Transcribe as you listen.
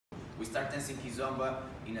We start dancing Kizomba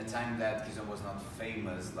in a time that Kizomba was not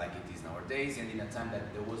famous like it is nowadays, and in a time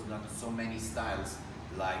that there was not so many styles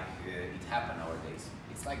like it happened nowadays.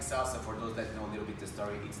 It's like salsa, for those that know a little bit the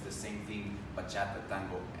story, it's the same thing, bachata,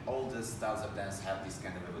 tango, all the styles of dance have this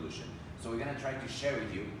kind of evolution. So we're gonna try to share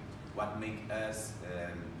with you what make us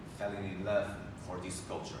falling in love for this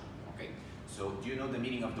culture, okay? So do you know the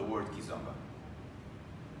meaning of the word Kizomba?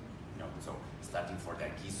 No, so starting for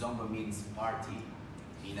that, Kizomba means party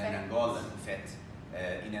in an Angolan, fete,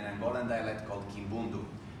 in an Angolan dialect called Kimbundu.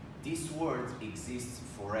 This word exists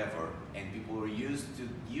forever, and people were used to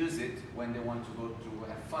use it when they want to go to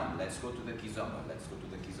have fun. Let's go to the Kizomba, let's go to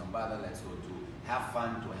the Kizombada, let's go to have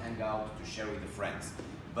fun, to hang out, to share with the friends.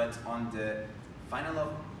 But on the final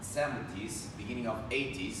of 70s, beginning of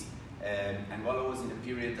 80s, Angola was in a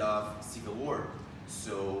period of civil war.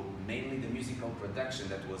 So mainly the musical production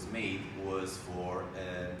that was made was for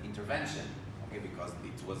intervention, okay, because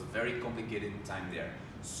it was a very complicated time there.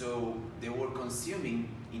 So they were consuming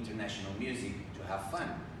international music to have fun.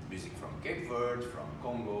 Music from Cape Verde, from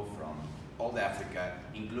Congo, from all Africa,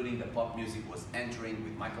 including the pop music was entering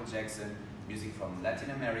with Michael Jackson, music from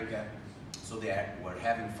Latin America. So they were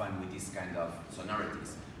having fun with these kind of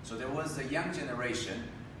sonorities. So there was a young generation,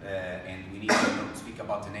 and we need to speak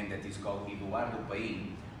about a name that is called Eduardo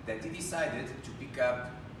Paim, that he decided to pick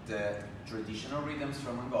up the traditional rhythms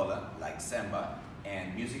from Angola, like samba,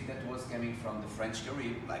 and music that was coming from the French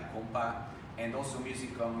Caribbean, like compa, and also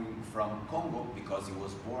music coming from Congo, because he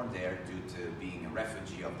was born there due to being a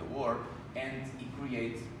refugee of the war, and he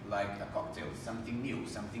created like a cocktail, something new,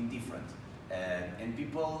 something different. And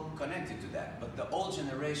people connected to that. But the old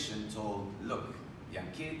generation told, look, young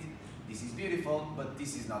kid, this is beautiful, but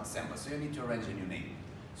this is not samba, so you need to arrange a new name.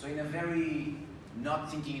 So in a very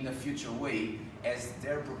not thinking in the future way, as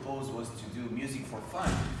their proposal was to do music for fun,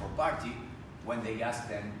 for party, when they asked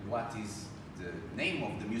them what is the name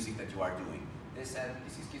of the music that you are doing, they said,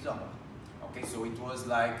 this is Kizomba. Okay, so it was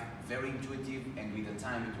like very intuitive, and with the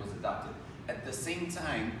time it was adopted. At the same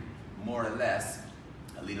time, more or less,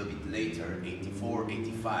 a little bit later, 84,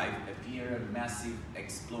 85, appeared a massive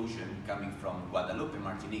explosion coming from Guadeloupe,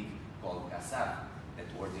 Martinique, called Kassav,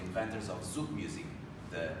 that were the inventors of zouk music,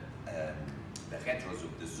 the retro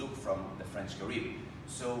zouk, the zouk from the French Caribbean.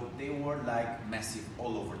 So they were like massive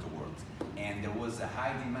all over the world. And there was a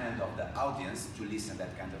high demand of the audience to listen to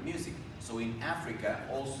that kind of music. So in Africa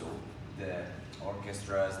also, the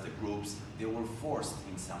orchestras, the groups, they were forced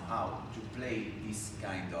in somehow to play this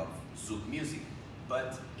kind of zouk music,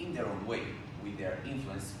 but in their own way, with their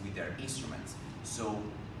influence, with their instruments. So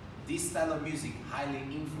this style of music highly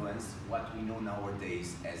influenced what we know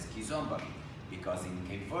nowadays as Kizomba, because in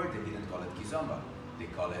Cape Verde they didn't call it Kizomba, they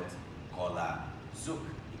call it Cola Zouk.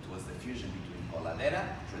 It was the fusion between coladera,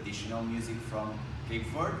 traditional music from Cape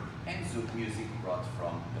Verde, and zouk music brought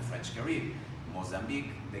from the French Caribbean.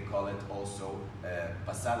 Mozambique, they call it also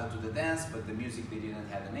passada to the dance, but the music they didn't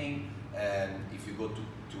have a name. If you go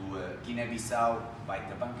to Guinea-Bissau, by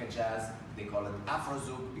Tabanca Jazz, they call it Afro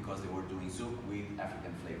Zouk because they were doing zouk with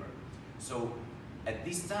African flavor. So at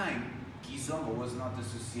this time, Kizomba was not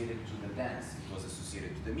associated to the dance, it was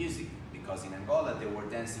associated to the music, because in Angola they were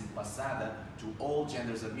dancing passada to all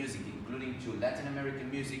genders of music, including to Latin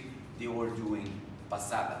American music, they were doing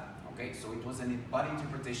passada. Okay, so it was a body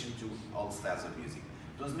interpretation to all styles of music.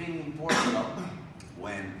 It was mainly in Portugal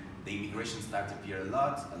when the immigration started to appear a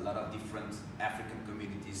lot of different African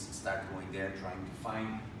communities start going there trying to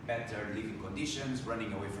find better living conditions,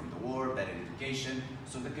 running away from the war, better education.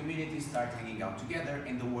 So the communities start hanging out together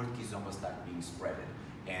and the word Kizomba started being spreaded.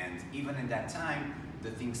 And even in that time,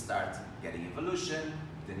 the things start getting evolution,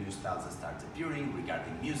 the new styles that start appearing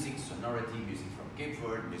regarding music, sonority, music from Cape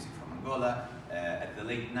Verde, music from Angola. At the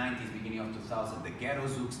late 90s, beginning of 2000, the ghetto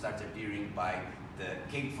zouk started appearing by the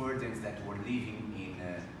Cape Verdeans that were living in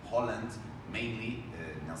Holland, mainly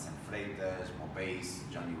Nelson Freitas, Mopes,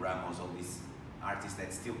 Johnny Ramos, all these artists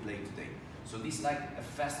that still play today. So this is like a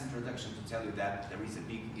fast introduction to tell you that there is a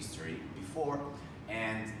big history before,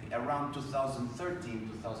 and around 2013,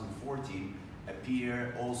 2014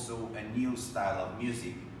 appear also a new style of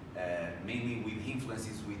music, mainly with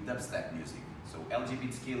influences with dubstep music. So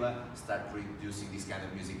LGBT Skilla start producing this kind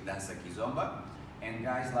of music, Dança Kizomba, and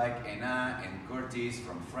guys like Ena and Curtis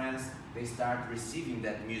from France, they start receiving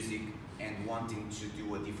that music and wanting to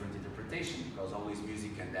do a different interpretation, because always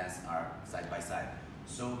music and dance are side by side.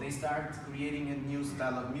 So they start creating a new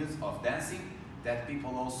style of music, of dancing, that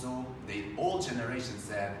people also, the old generation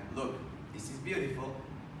said, look, this is beautiful,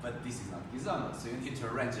 but this is not Kizomba, so you need to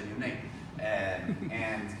arrange a new name.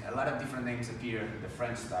 And a lot of different names appear, the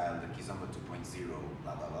French style, the Kizomba 2.0,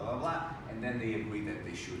 blah, blah, blah, blah, blah, and then they agree that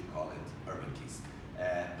they should call it urban Kiz.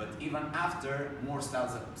 But even after, more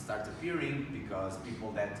styles start appearing because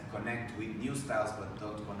people that connect with new styles but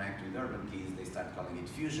don't connect with urban Kiz, they start calling it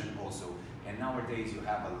fusion also. And nowadays you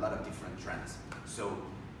have a lot of different trends. So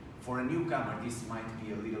for a newcomer, this might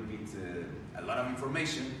be a little bit, a lot of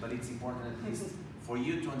information, but it's important at least for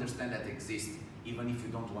you to understand that exists, even if you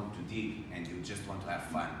don't want to dig and you just want to have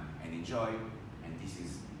fun and enjoy. And this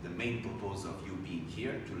is the main purpose of you being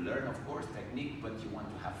here, to learn, of course, technique, but you want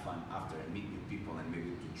to have fun after and meet new people and maybe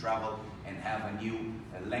to travel and have a new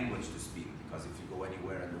language to speak. Because if you go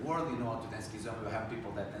anywhere in the world, you know how to dance Kizomba, you have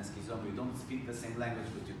people that dance Kizomba, you don't speak the same language,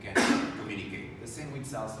 but you can communicate. The same with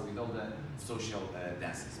salsa, with all the social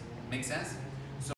dances. Make sense?